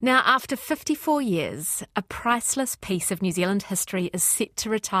Now, after 54 years, a priceless piece of New Zealand history is set to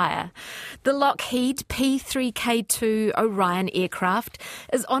retire. The Lockheed P3K2 Orion aircraft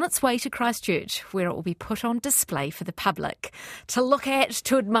is on its way to Christchurch, where it will be put on display for the public to look at,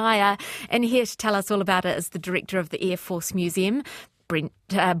 to admire. And here to tell us all about it is the director of the Air Force Museum,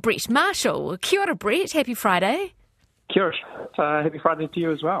 Brett Marshall. Kia ora, Brett. Happy Friday. Kia ora. Happy Friday to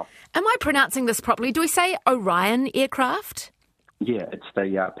you as well. Am I pronouncing this properly? Do we say Orion aircraft? Yeah, it's the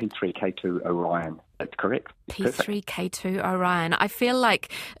P3K2 Orion. That's correct. P3K2 Orion. I feel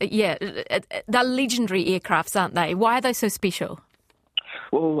like, they're legendary aircrafts, aren't they? Why are they so special?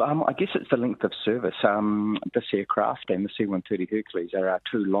 Well, I guess it's the length of service. This aircraft and the C-130 Hercules are our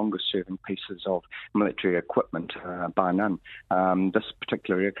two longest-serving pieces of military equipment, bar none. This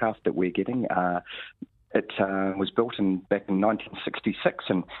particular aircraft that we're getting, it was built back in 1966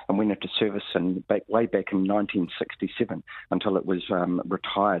 and went into service way back in 1967 until it was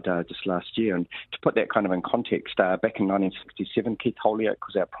retired just last year. And to put that kind of in context, back in 1967, Keith Holyoake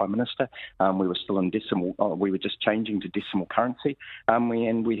was our Prime Minister. We were still in decimal. We were just changing to decimal currency.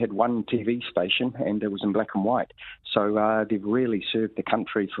 We had one TV station and it was in black and white. So they've really served the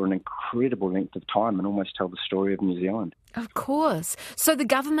country for an incredible length of time and almost tell the story of New Zealand. Of course. So the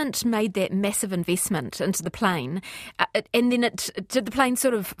government made that massive investment into the plane, and then did the plane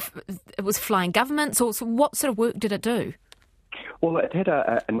it was flying governments, or what sort of work did it do? Well, it had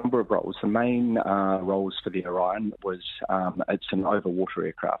a number of roles. The main roles for the Orion was it's an over-water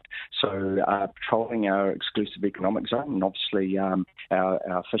aircraft. So patrolling our exclusive economic zone and obviously our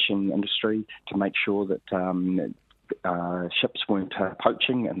fishing industry to make sure that ships weren't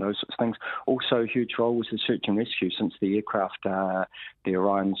poaching and those sorts of things. Also, a huge role was the search and rescue since the aircraft, the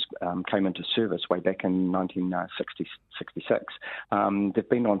Orions, came into service way back in 1966. They've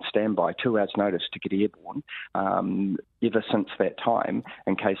been on standby, 2 hours' notice to get airborne. Ever since that time,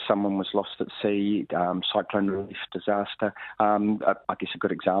 in case someone was lost at sea, cyclone relief, disaster. I guess a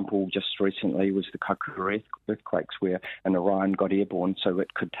good example just recently was the Kaikoura earthquakes, where an Orion got airborne so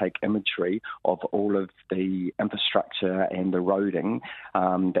it could take imagery of all of the infrastructure and the roading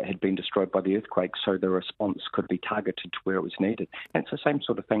that had been destroyed by the earthquake, so the response could be targeted to where it was needed. And it's the same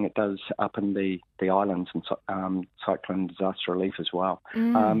sort of thing it does up in the islands and cyclone disaster relief as well.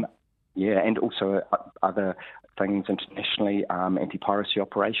 And also other things internationally, anti-piracy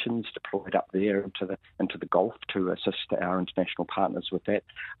operations deployed up there into the Gulf to assist our international partners with that.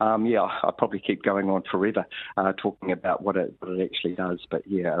 I'll probably keep going on forever talking about what it actually does, but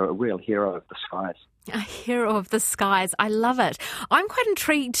a real hero of the skies. A hero of the skies. I love it. I'm quite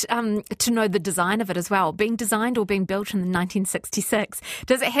intrigued to know the design of it as well. Being designed or being built in 1966,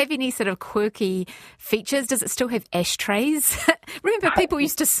 does it have any sort of quirky features? Does it still have ashtrays? Remember people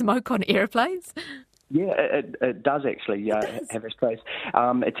used to smoke on airplanes? Yeah, it does actually have ashtrays.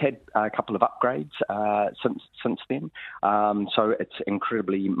 It's had a couple of upgrades since then, so it's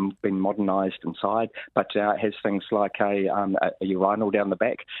incredibly been modernised inside. But it has things like a urinal down the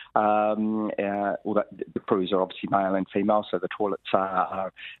back. The crews are obviously male and female, so the toilets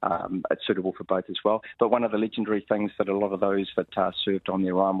are suitable for both as well. But one of the legendary things that a lot of those that served on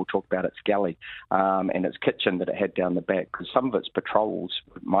the Orion will talk about, its galley and its kitchen that it had down the back, because some of its patrols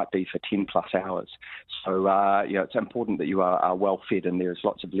might be for 10 plus hours. So, it's important that you are well fed, and there's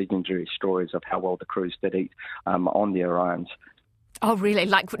lots of legendary stories of how well the crews did eat on the Orions. Oh,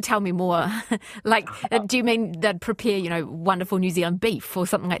 really? Tell me more. Do you mean they'd prepare, wonderful New Zealand beef or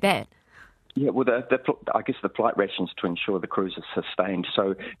something like that? Yeah, well, I guess the flight rations to ensure the crews are sustained.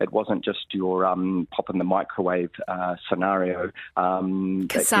 So it wasn't just your pop in the microwave scenario.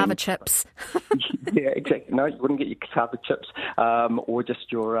 Cassava chips. Yeah, exactly. No, you wouldn't get your cassava chips or just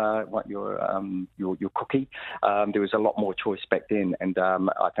your cookie. There was a lot more choice back then, and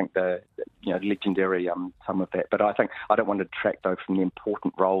I think the legendary some of that. But I don't want to detract though from the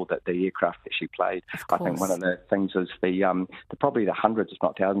important role that the aircraft actually played. I think one of the things is the probably the hundreds, if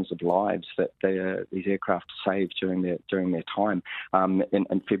not thousands, of lives that these aircraft saved during their time.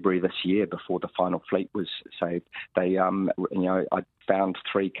 In February this year, before the final fleet was saved, they I found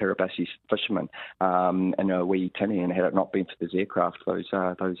 3 Kiribati fishermen in a wee tinny, and had it not been for this aircraft, those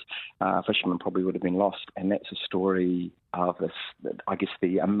fishermen probably would have been lost. And that's a story of this, I guess,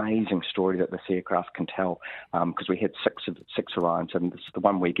 the amazing story that this aircraft can tell, because we had six Orions, and this is the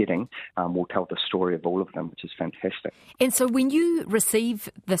one we're getting. Will tell the story of all of them, which is fantastic. And so when you receive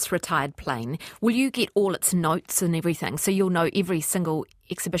this retired plane, will you get all its notes and everything, so you'll know every single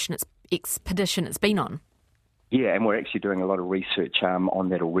expedition it's been on? Yeah, and we're actually doing a lot of research on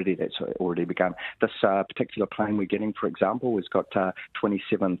that already. That's already begun. This particular plane we're getting, for example, has got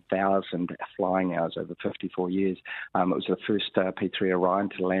 27,000 flying hours over 54 years. It was the first P3 Orion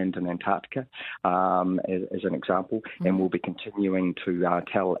to land in Antarctica, as an example, and we'll be continuing to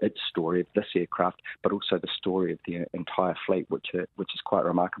tell its story of this aircraft, but also the story of the entire fleet, which is quite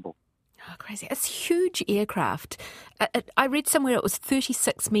remarkable. Oh, crazy. It's a huge aircraft. I read somewhere it was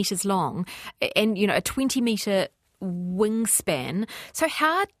 36 metres long and, a 20-metre wingspan. So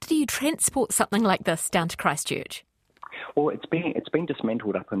how do you transport something like this down to Christchurch? Well, it's been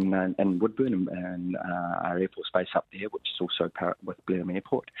dismantled up in Woodburn and our Air Force base up there, which is also with Blenheim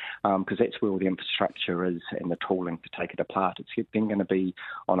Airport, because that's where all the infrastructure is and the tooling to take it apart. It's then going to be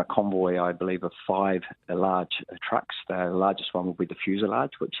on a convoy, I believe, of 5 large trucks. The largest one will be the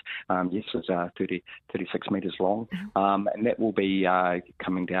fuselage, which, is 36 metres long, and that will be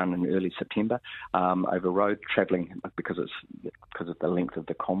coming down in early September over road, travelling because of the length of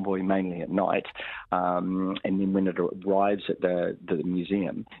the convoy, mainly at night, and then when it arrives at the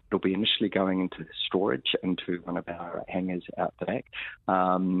museum, it'll be initially going into storage into one of our hangars out the back,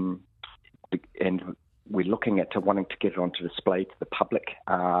 and we're looking at wanting to get it onto display to the public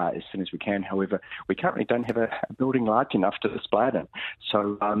as soon as we can. However, we currently don't have a building large enough to display it in.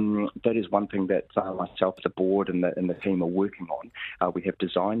 So that is one thing that myself, the board and the team are working on. We have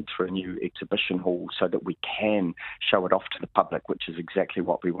designed for a new exhibition hall so that we can show it off to the public, which is exactly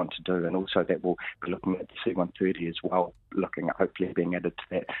what we want to do. And also that we'll be looking at the C-130 as well, looking at hopefully being added to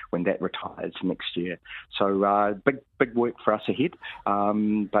that when that retires next year. So big work for us ahead,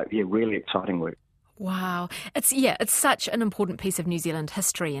 but yeah, really exciting work. Wow. It's such an important piece of New Zealand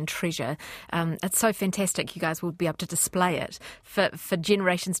history and treasure. It's so fantastic you guys will be able to display it for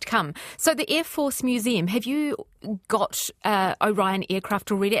generations to come. So the Air Force Museum, have you got Orion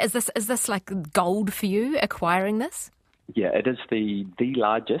aircraft already? Is this like gold for you, acquiring this? Yeah, it is the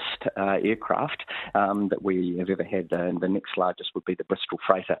largest aircraft that we have ever had. The next largest would be the Bristol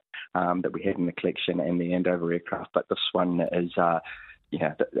Freighter that we had in the collection and the Andover aircraft, but this one is...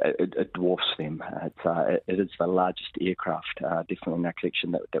 it dwarfs them. It is the largest aircraft, definitely in our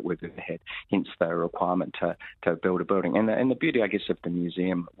collection that we've ever had. Hence the requirement to build a building. And the beauty, I guess, of the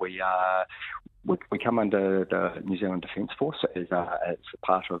museum, we come under the New Zealand Defence Force as a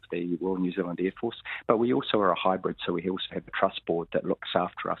part of the Royal New Zealand Air Force, but we also are a hybrid, so we also have a trust board that looks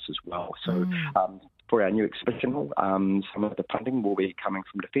after us as well. So. For our new exhibition hall, some of the funding will be coming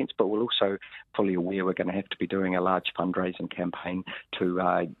from Defence, but we're also fully aware we're going to have to be doing a large fundraising campaign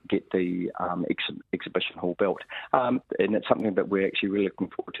to get the exhibition hall built. And it's something that we're actually really looking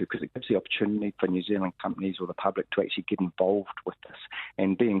forward to because it gives the opportunity for New Zealand companies or the public to actually get involved with this.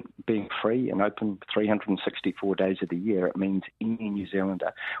 And being free and open 364 days of the year, it means any New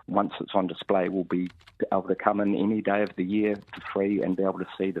Zealander, once it's on display, will be able to come in any day of the year for free and be able to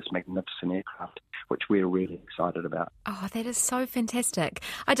see this magnificent aircraft, which we're really excited about. Oh, that is so fantastic.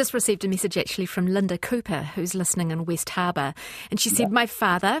 I just received a message actually from Linda Cooper, who's listening in West Harbour, and she said, my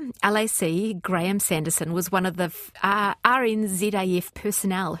father, LAC Graham Sanderson, was one of the RNZAF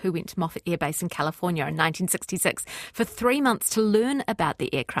personnel who went to Moffett Air Base in California in 1966 for 3 months to learn about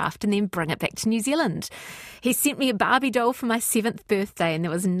the aircraft and then bring it back to New Zealand. He sent me a Barbie doll for my 7th birthday, and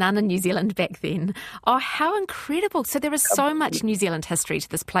there was none in New Zealand back then. Oh, how incredible. So there is so much New Zealand history to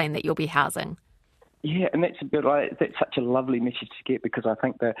this plane that you'll be housing. Yeah, and that's such a lovely message to get because I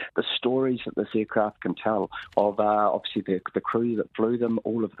think the stories that this aircraft can tell of obviously the crew that flew them,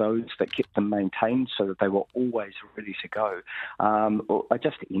 all of those that kept them maintained so that they were always ready to go, are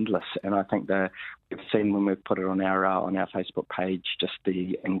just endless. And I think we've seen when we've put it on our Facebook page, just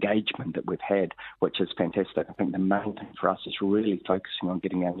the engagement that we've had, which is fantastic. I think the main thing for us is really focusing on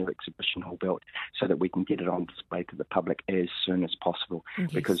getting our new exhibition hall built so that we can get it on display to the public as soon as possible. Yes.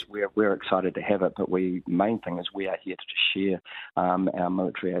 Because we're excited to have it, but main thing is we are here to share our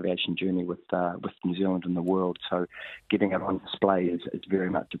military aviation journey with New Zealand and the world. So getting it on display is very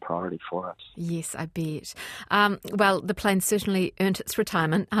much a priority for us. Yes, I bet. Well, the plane certainly earned its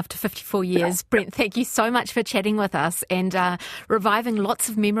retirement after 54 years. Brent, thank you so much for chatting with us and reviving lots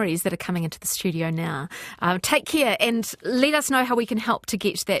of memories that are coming into the studio now. Take care and let us know how we can help to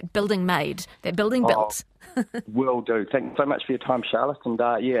get that building made, that building built. Will do. Thanks so much for your time, Charlotte, and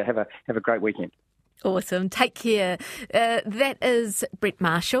have a great weekend. Awesome. Take care. That is Brent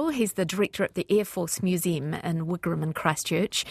Marshall. He's the director at the Air Force Museum in Wigram in Christchurch.